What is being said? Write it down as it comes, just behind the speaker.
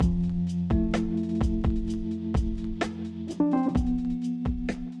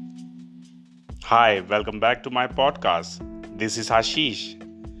Hi, welcome back to my podcast. This is Ashish.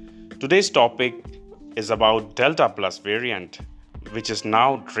 Today's topic is about Delta Plus variant, which is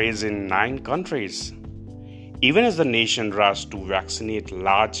now traced in 9 countries. Even as the nation rushes to vaccinate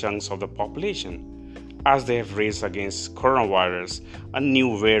large chunks of the population, as they have raced against coronavirus, a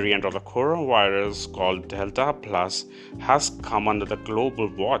new variant of the coronavirus called Delta Plus has come under the global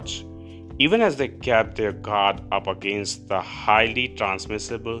watch. Even as they kept their guard up against the highly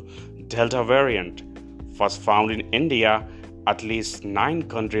transmissible Delta variant, first found in India, at least 9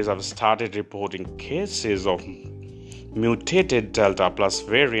 countries have started reporting cases of mutated Delta Plus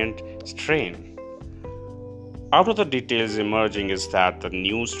variant strain. Out of the details emerging is that the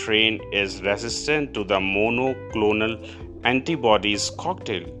new strain is resistant to the monoclonal antibodies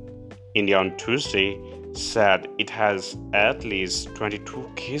cocktail. India on Tuesday said it has at least 22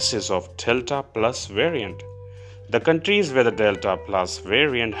 cases of Delta Plus variant. The countries where the Delta Plus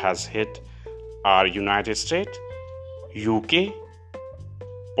variant has hit are United States, UK,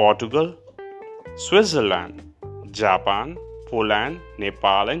 Portugal, Switzerland, Japan, Poland,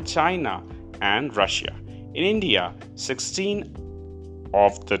 Nepal and China and Russia. In India, 16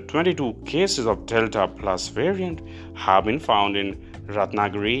 of the 22 cases of Delta Plus variant have been found in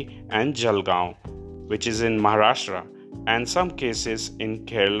Ratnagiri and Jalgaon, which is in Maharashtra, and some cases in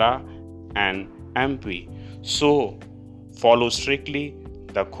Kerala and MP. So, follow strictly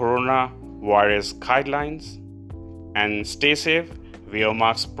the coronavirus guidelines and stay safe, wear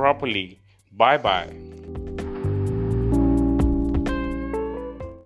masks properly. Bye bye.